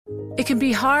It can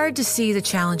be hard to see the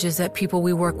challenges that people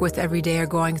we work with every day are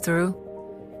going through.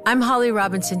 I'm Holly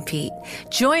Robinson Peete.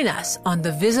 Join us on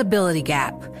The Visibility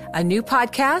Gap, a new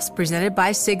podcast presented by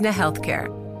Cigna Healthcare.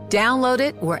 Download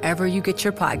it wherever you get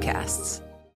your podcasts.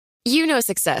 You know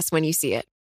success when you see it.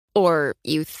 Or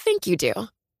you think you do.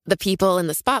 The people in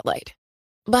the spotlight.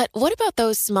 But what about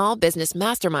those small business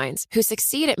masterminds who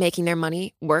succeed at making their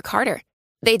money work harder?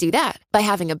 They do that by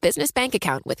having a business bank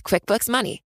account with QuickBooks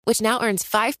Money, which now earns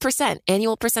 5%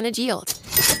 annual percentage yield.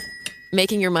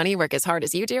 Making your money work as hard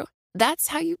as you do? That's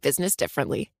how you business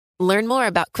differently. Learn more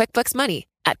about QuickBooks Money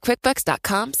at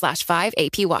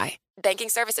quickbooks.com/5APY. Banking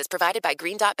services provided by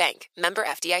Green Dot Bank. Member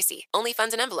FDIC. Only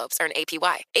funds and envelopes earn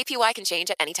APY. APY can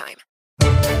change at any time.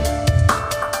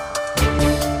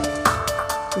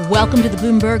 Welcome to the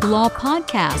Bloomberg Law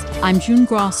Podcast. I'm June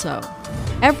Grosso.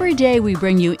 Every day we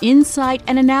bring you insight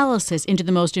and analysis into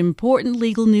the most important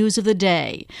legal news of the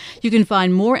day. You can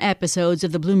find more episodes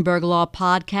of the Bloomberg Law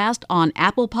Podcast on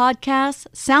Apple Podcasts,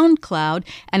 SoundCloud,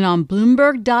 and on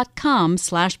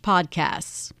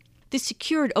Bloomberg.com/podcasts. The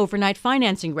Secured Overnight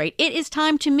Financing Rate. It is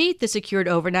time to meet the Secured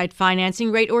Overnight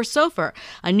Financing Rate, or SOFR,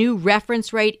 a new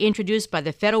reference rate introduced by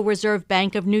the Federal Reserve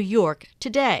Bank of New York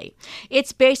today.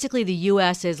 It's basically the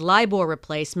U.S.'s LIBOR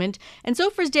replacement, and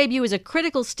SOFR's debut is a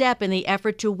critical step in the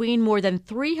effort to wean more than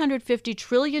 $350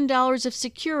 trillion of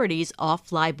securities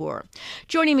off LIBOR.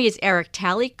 Joining me is Eric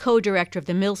Talley, co-director of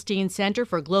the Milstein Center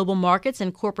for Global Markets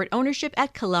and Corporate Ownership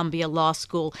at Columbia Law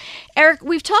School. Eric,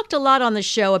 we've talked a lot on the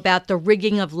show about the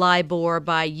rigging of LIBOR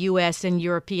by U.S. and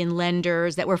European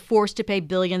lenders that were forced to pay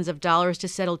billions of dollars to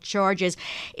settle charges.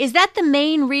 Is that the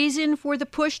main reason for the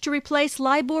push to replace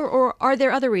LIBOR, or are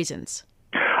there other reasons?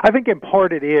 I think in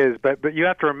part it is, but you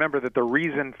have to remember that the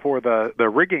reason for the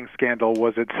rigging scandal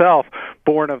was itself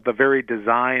born of the very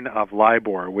design of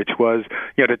LIBOR, which was,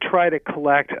 to try to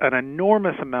collect an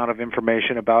enormous amount of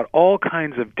information about all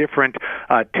kinds of different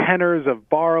tenors of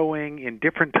borrowing in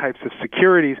different types of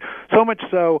securities, so much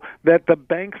so that the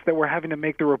banks that were having to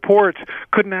make the reports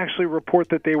couldn't actually report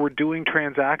that they were doing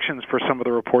transactions for some of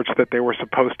the reports that they were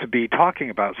supposed to be talking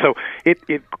about. So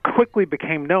it quickly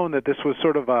became known that this was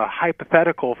sort of a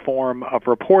hypothetical form of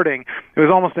reporting. It was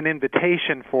almost an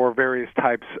invitation for various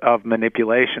types of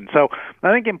manipulation. So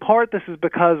I think in part this is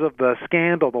because of the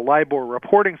scandal, the LIBOR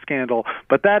reporting scandal,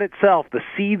 but that itself, the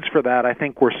seeds for that, I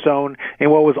think, were sown in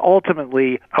what was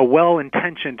ultimately a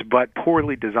well-intentioned but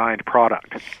poorly designed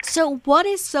product. So what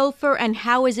is SOFR and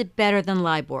how is it better than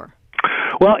LIBOR?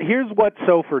 Well, here's what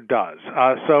SOFR does.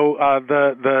 The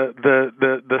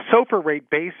SOFR rate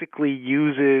basically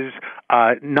uses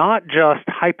not just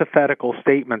hypothetical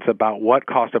statements about what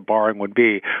cost of borrowing would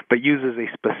be, but uses a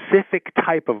specific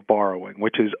type of borrowing,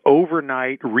 which is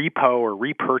overnight repo or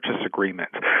repurchase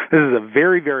agreements. This is a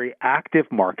very, very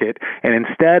active market, and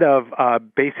instead of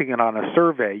basing it on a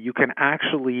survey, you can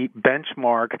actually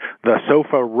benchmark the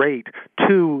SOFR rate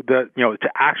to to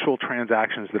actual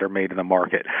transactions that are made in the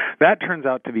market. That turns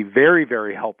out to be very,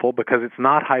 very helpful because it's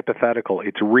not hypothetical.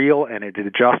 It's real, and it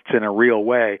adjusts in a real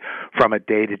way from a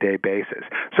day-to-day basis.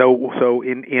 So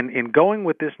in going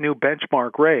with this new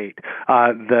benchmark rate,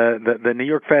 the New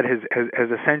York Fed has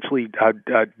essentially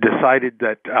decided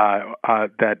that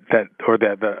the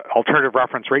Alternative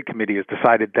Reference Rate Committee has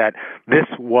decided that this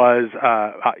was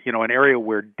an area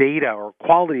where data or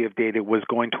quality of data was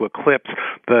going to eclipse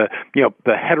the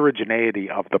heterogeneity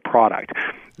of the product.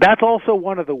 That's also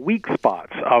one of the weak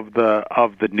spots of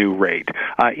the new rate,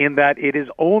 in that it is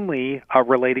only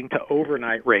relating to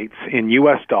overnight rates in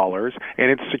U.S. dollars,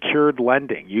 and it's secured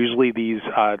lending. Usually these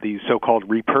so-called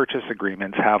repurchase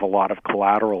agreements have a lot of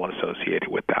collateral associated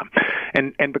with them.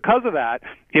 And because of that,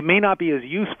 it may not be as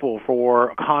useful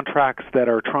for contracts that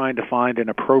are trying to find an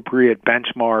appropriate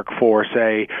benchmark for,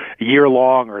 say,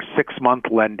 year-long or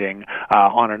 6-month lending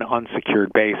on an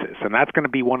unsecured basis. And that's going to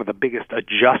be one of the biggest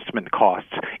adjustment costs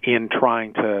in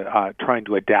trying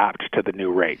to adapt to the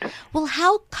new rate. Well,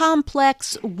 how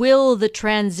complex will the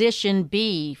transition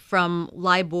be from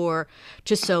LIBOR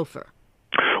to SOFR?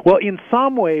 Well, in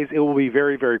some ways, it will be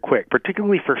very, very quick,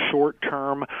 particularly for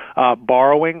short-term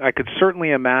borrowing. I could certainly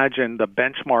imagine the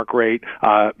benchmark rate,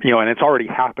 and it's already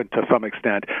happened to some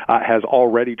extent, has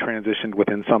already transitioned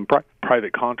within some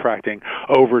private contracting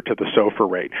over to the SOFR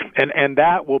rate. And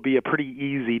that will be a pretty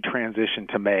easy transition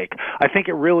to make. I think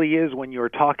it really is when you're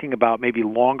talking about maybe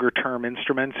longer-term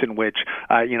instruments in which,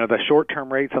 the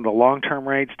short-term rates and the long-term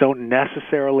rates don't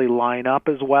necessarily line up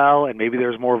as well, and maybe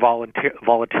there's more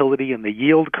volatility in the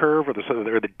yield bend curve or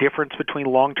the difference between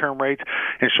long-term rates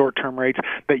and short-term rates,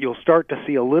 that you'll start to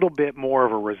see a little bit more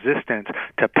of a resistance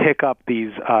to pick up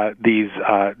these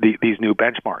new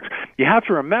benchmarks. You have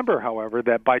to remember, however,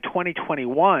 that by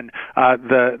 2021,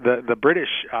 the British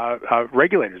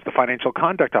regulators, the Financial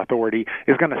Conduct Authority,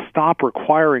 is going to stop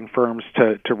requiring firms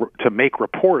to make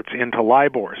reports into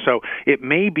LIBOR. So it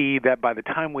may be that by the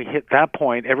time we hit that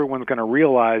point, everyone's going to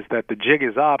realize that the jig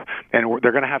is up, and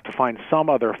they're going to have to find some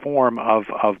other form of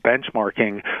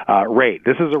benchmarking rate.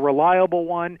 This is a reliable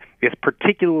one. It's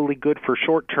particularly good for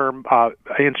short-term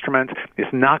instruments.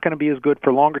 It's not going to be as good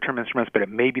for longer-term instruments, but it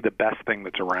may be the best thing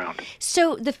that's around.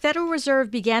 So the Federal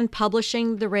Reserve began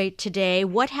publishing the rate today.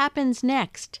 What happens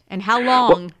next, and how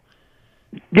long?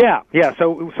 Yeah.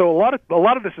 So a lot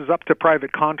of this is up to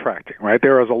private contracting, right?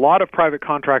 There is a lot of private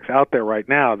contracts out there right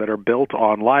now that are built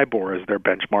on LIBOR as their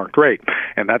benchmarked rate,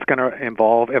 and that's going to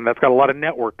involve, and that's got a lot of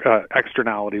network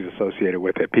externalities associated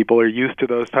with it. People are used to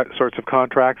those sorts of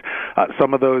contracts.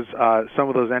 Some of those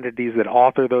entities that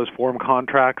author those form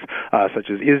contracts, such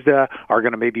as ISDA, are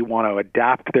going to maybe want to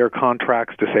adapt their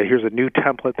contracts to say, here's a new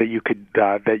template that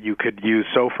you could use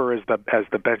SOFR as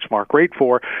the benchmark rate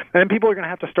for, and then people are going to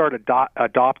have to start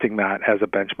adopting that as a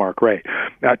benchmark rate.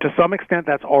 To some extent,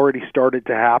 that's already started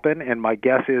to happen, and my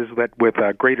guess is that with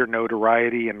greater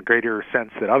notoriety and greater sense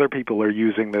that other people are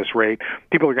using this rate,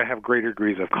 people are going to have greater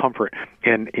degrees of comfort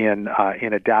in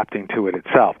adapting to it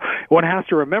itself. One has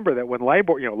to remember that when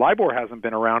LIBOR hasn't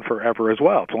been around forever as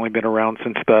well. It's only been around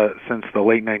since the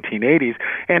late 1980s,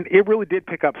 and it really did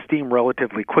pick up steam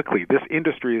relatively quickly. This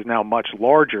industry is now much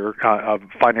larger of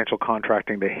financial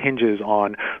contracting that hinges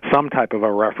on some type of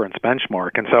a reference benchmark.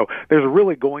 And so there's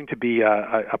really going to be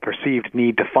a perceived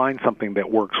need to find something that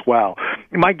works well.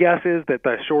 My guess is that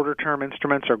the shorter term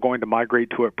instruments are going to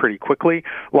migrate to it pretty quickly.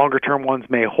 Longer term ones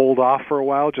may hold off for a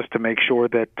while just to make sure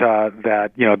that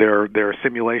their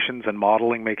simulations and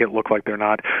modeling make it look like they're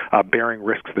not bearing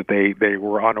risks that they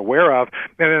were unaware of.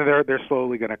 And then they're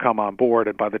slowly going to come on board.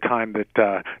 And by the time that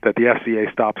the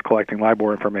FCA stops collecting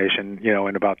LIBOR information,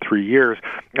 in about 3 years,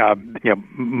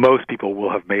 most people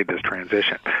will have made this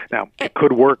transition. Now, it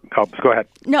could work. Oh, go ahead.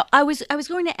 No, I was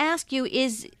going to ask you: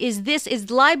 is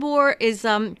LIBOR, is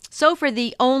SOFR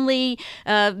the only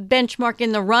benchmark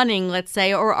in the running, let's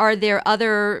say, or are there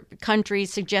other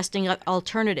countries suggesting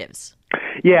alternatives?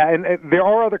 Yeah, and there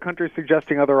are other countries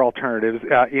suggesting other alternatives.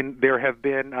 There have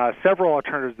been several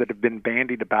alternatives that have been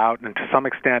bandied about, and to some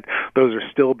extent, those are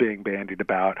still being bandied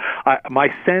about. My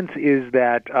sense is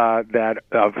that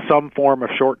some form of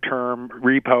short-term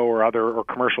repo or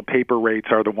commercial paper rates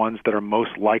are the ones that are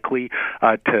most likely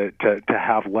to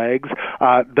have legs.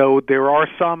 Though there are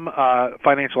some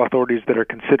financial authorities that are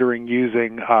considering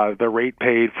using the rate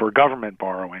paid for government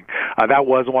borrowing. That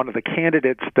was one of the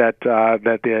candidates that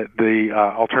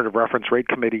the Alternative Reference Rate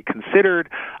Committee considered.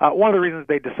 One of the reasons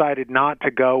they decided not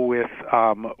to go with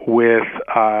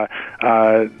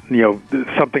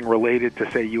something related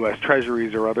to, say, U.S.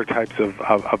 Treasuries or other types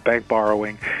of bank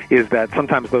borrowing is that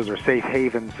sometimes those are safe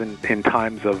havens in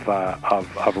times of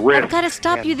risk. I've got to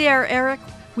stop you there, Eric.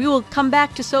 We will come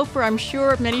back to SOFR, I'm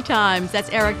sure, many times. That's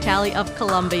Eric Talley of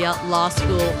Columbia Law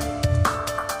School.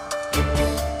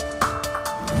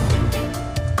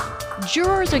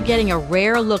 Jurors are getting a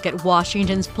rare look at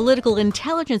Washington's political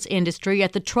intelligence industry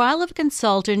at the trial of a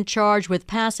consultant charged with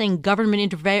passing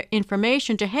government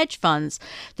information to hedge funds,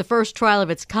 the first trial of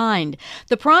its kind.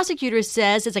 The prosecutor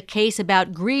says it's a case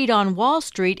about greed on Wall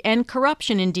Street and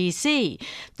corruption in D.C.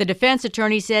 The defense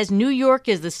attorney says New York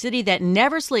is the city that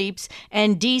never sleeps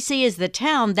and D.C. is the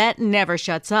town that never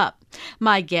shuts up.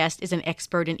 My guest is an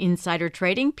expert in insider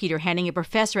trading, Peter Henning, a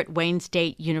professor at Wayne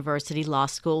State University Law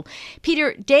School.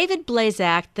 Peter, David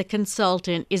Blazak, the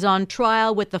consultant, is on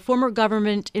trial with the former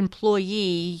government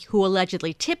employee who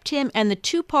allegedly tipped him and the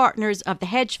two partners of the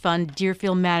hedge fund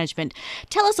Deerfield Management.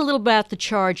 Tell us a little about the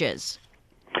charges.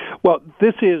 Well,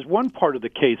 this is one part of the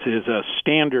case is a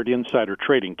standard insider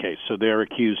trading case. So they're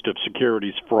accused of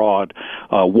securities fraud,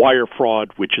 wire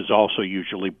fraud, which is also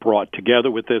usually brought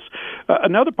together with this.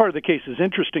 Another part of the case is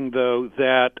interesting, though,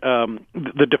 that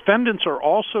the defendants are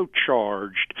also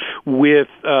charged with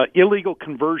illegal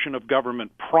conversion of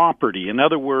government property. In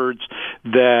other words,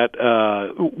 that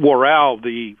Worrell,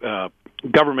 the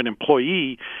government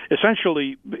employee,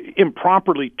 essentially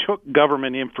improperly took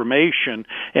government information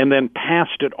and then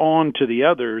passed it on to the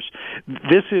others.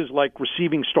 This is like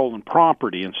receiving stolen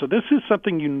property. And so this is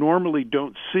something you normally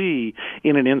don't see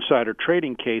in an insider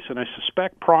trading case. And I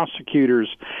suspect prosecutors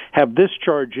have this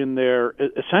charge in there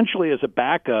essentially as a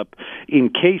backup in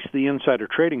case the insider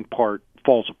trading part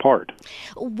falls apart.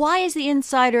 Why is the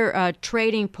insider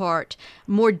trading part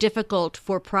more difficult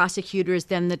for prosecutors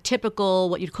than the typical,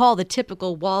 what you'd call the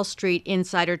typical Wall Street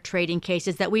insider trading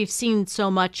cases that we've seen so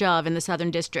much of in the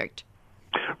Southern District?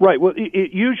 Right. Well,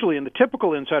 usually in the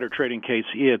typical insider trading case,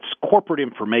 it's corporate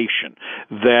information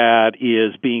that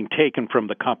is being taken from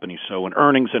the company. So an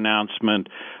earnings announcement,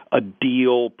 a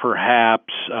deal,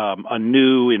 perhaps a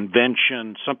new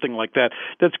invention, something like that,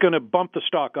 that's going to bump the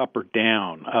stock up or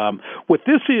down. What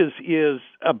this is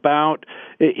about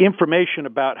information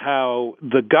about how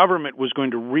the government was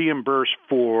going to reimburse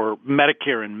for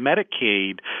Medicare and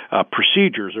Medicaid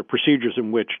procedures, or procedures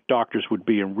in which doctors would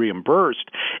be reimbursed.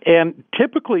 And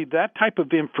typically that type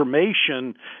of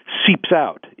information seeps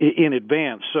out in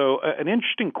advance. So an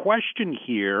interesting question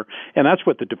here, and that's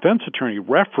what the defense attorney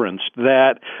referenced,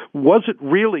 that was it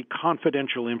really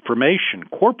confidential information?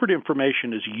 Corporate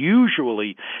information is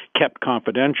usually kept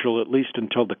confidential, at least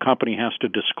until the company has to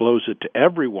disclose it to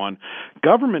everyone.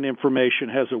 Government information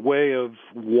has a way of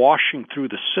washing through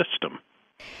the system.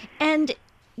 And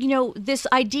you know, this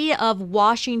idea of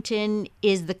Washington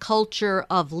is the culture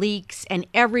of leaks and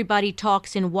everybody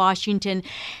talks in Washington.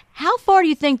 How far do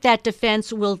you think that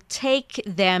defense will take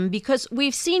them? Because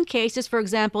we've seen cases, for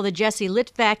example, the Jesse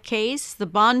Litvak case, the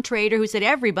bond trader who said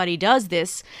everybody does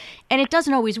this, and it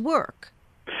doesn't always work.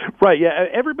 Right, yeah,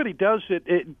 everybody does it.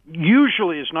 It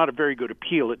usually is not a very good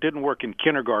appeal. It didn't work in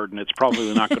kindergarten. It's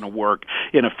probably not going to work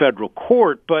in a federal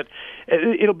court. But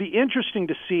it'll be interesting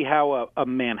to see how a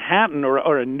Manhattan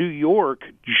or a New York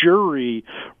jury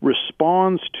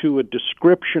responds to a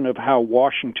description of how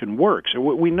Washington works. And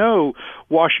we know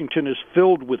Washington is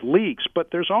filled with leaks, but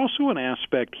there's also an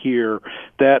aspect here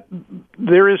that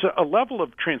there is a level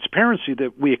of transparency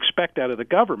that we expect out of the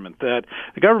government, that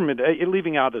the government,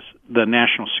 leaving out the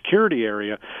national security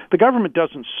area, the government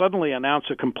doesn't suddenly announce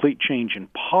a complete change in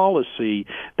policy,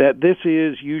 that this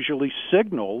is usually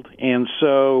signaled. And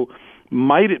so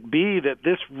might it be that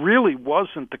this really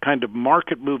wasn't the kind of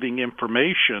market-moving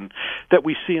information that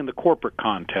we see in the corporate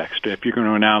context? If you're going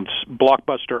to announce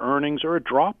blockbuster earnings or a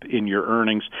drop in your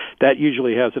earnings, that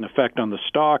usually has an effect on the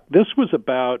stock. This was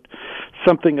about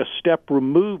something a step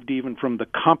removed even from the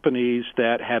companies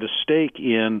that had a stake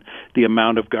in the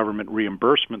amount of government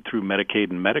reimbursement through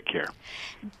Medicaid and Medicare.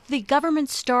 The government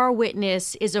star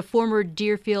witness is a former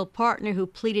Deerfield partner who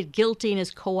pleaded guilty and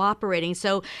is cooperating.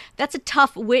 So that's a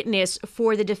tough witness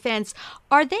for the defense.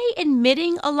 Are they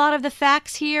admitting a lot of the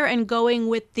facts here and going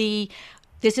with the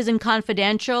 "this isn't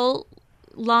confidential"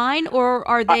 line, or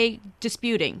are they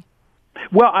disputing?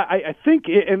 Well, I think,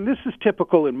 and this is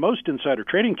typical in most insider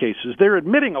trading cases, they're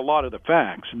admitting a lot of the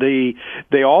facts. They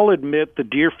all admit, the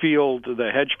Deerfield, the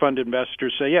hedge fund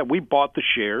investors say, yeah, we bought the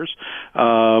shares.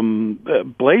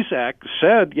 Blazak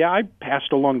said, yeah, I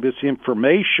passed along this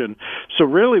information. So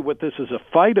really what this is a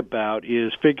fight about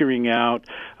is figuring out,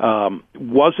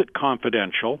 was it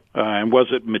confidential, and was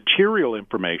it material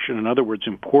information, in other words,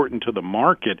 important to the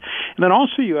market? And then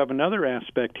also you have another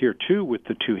aspect here, too, with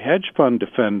the two hedge fund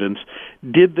defendants.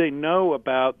 Did they know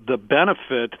about the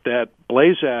benefit that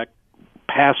Blazak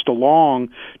passed along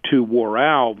to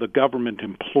Worrell, the government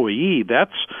employee?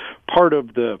 That's part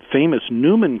of the famous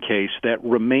Newman case that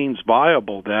remains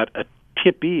viable, that a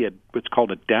tippee, what's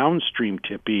called a downstream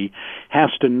tippee,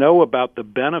 has to know about the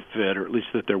benefit, or at least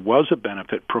that there was a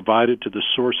benefit provided to the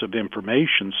source of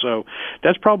information. So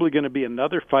that's probably going to be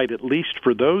another fight, at least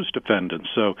for those defendants.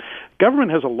 So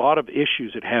government has a lot of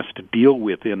issues it has to deal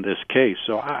with in this case.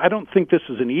 So I don't think this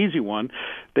is an easy one.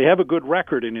 They have a good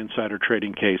record in insider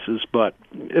trading cases, but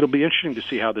it'll be interesting to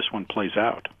see how this one plays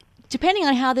out. Depending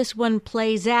on how this one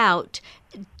plays out,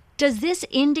 does this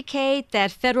indicate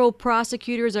that federal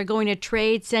prosecutors are going to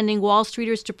trade sending Wall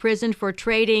Streeters to prison for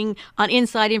trading on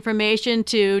inside information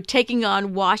to taking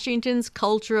on Washington's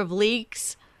culture of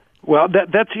leaks? Well,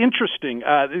 that's interesting.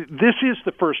 This is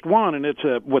the first one, and it's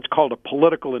what's called a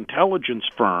political intelligence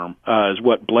firm, is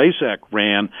what Blazak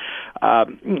ran.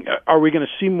 Are we going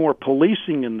to see more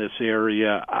policing in this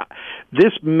area?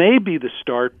 This may be the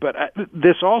start, but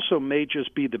this also may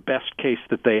just be the best case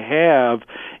that they have,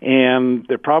 and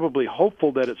they're probably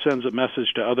hopeful that it sends a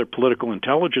message to other political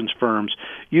intelligence firms.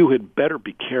 You had better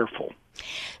be careful.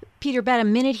 Peter, about a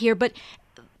minute here, but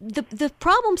the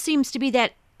problem seems to be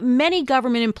that many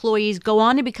government employees go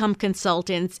on to become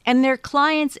consultants, and their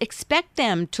clients expect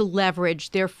them to leverage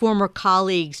their former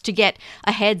colleagues to get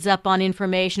a heads up on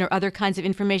information or other kinds of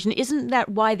information. Isn't that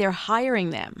why they're hiring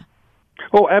them?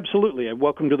 Oh, absolutely. And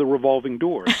welcome to the revolving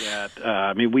door.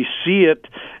 That we see it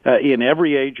in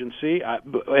every agency.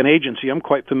 An agency I'm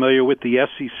quite familiar with, the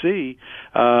SEC.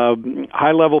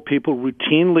 High-level people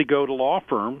routinely go to law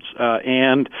firms,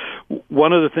 and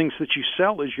one of the things that you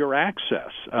sell is your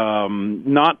access,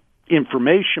 not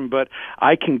information, but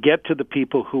I can get to the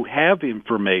people who have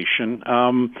information.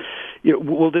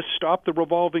 Will this stop the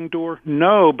revolving door?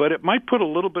 No, but it might put a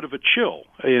little bit of a chill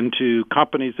into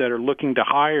companies that are looking to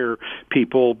hire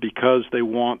people because they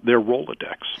want their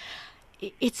Rolodex.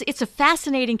 It's a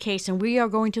fascinating case, and we are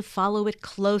going to follow it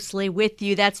closely with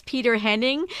you. That's Peter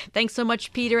Henning. Thanks so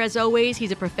much, Peter, as always.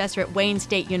 He's a professor at Wayne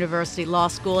State University Law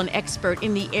School, an expert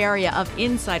in the area of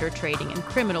insider trading and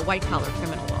white-collar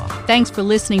criminal law. Thanks for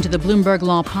listening to the Bloomberg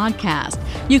Law Podcast.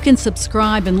 You can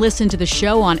subscribe and listen to the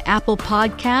show on Apple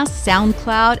Podcasts,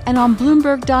 SoundCloud, and on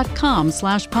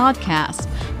Bloomberg.com/podcast.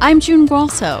 I'm June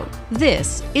Grosso.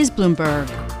 This is Bloomberg.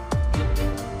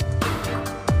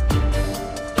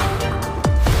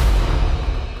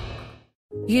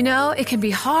 You know, it can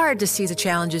be hard to see the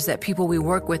challenges that people we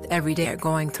work with every day are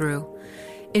going through.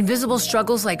 Invisible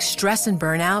struggles like stress and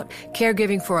burnout,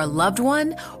 caregiving for a loved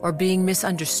one, or being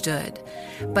misunderstood.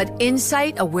 But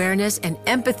insight, awareness, and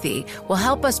empathy will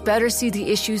help us better see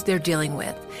the issues they're dealing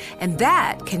with. And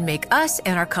that can make us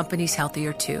and our companies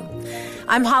healthier too.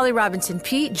 I'm Holly Robinson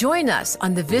Peete. Join us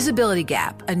on The Visibility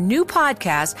Gap, a new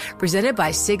podcast presented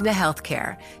by Cigna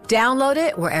Healthcare. Download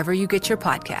it wherever you get your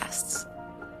podcasts.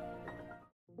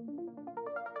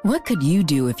 What could you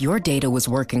do if your data was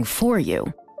working for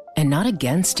you and not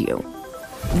against you?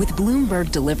 With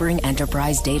Bloomberg delivering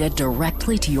enterprise data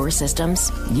directly to your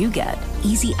systems, you get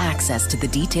easy access to the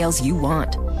details you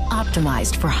want,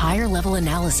 optimized for higher-level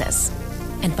analysis,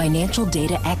 and financial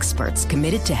data experts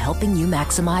committed to helping you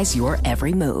maximize your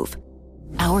every move.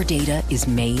 Our data is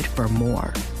made for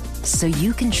more, so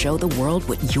you can show the world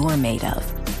what you're made of.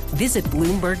 Visit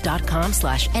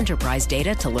Bloomberg.com/enterprise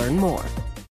data to learn more.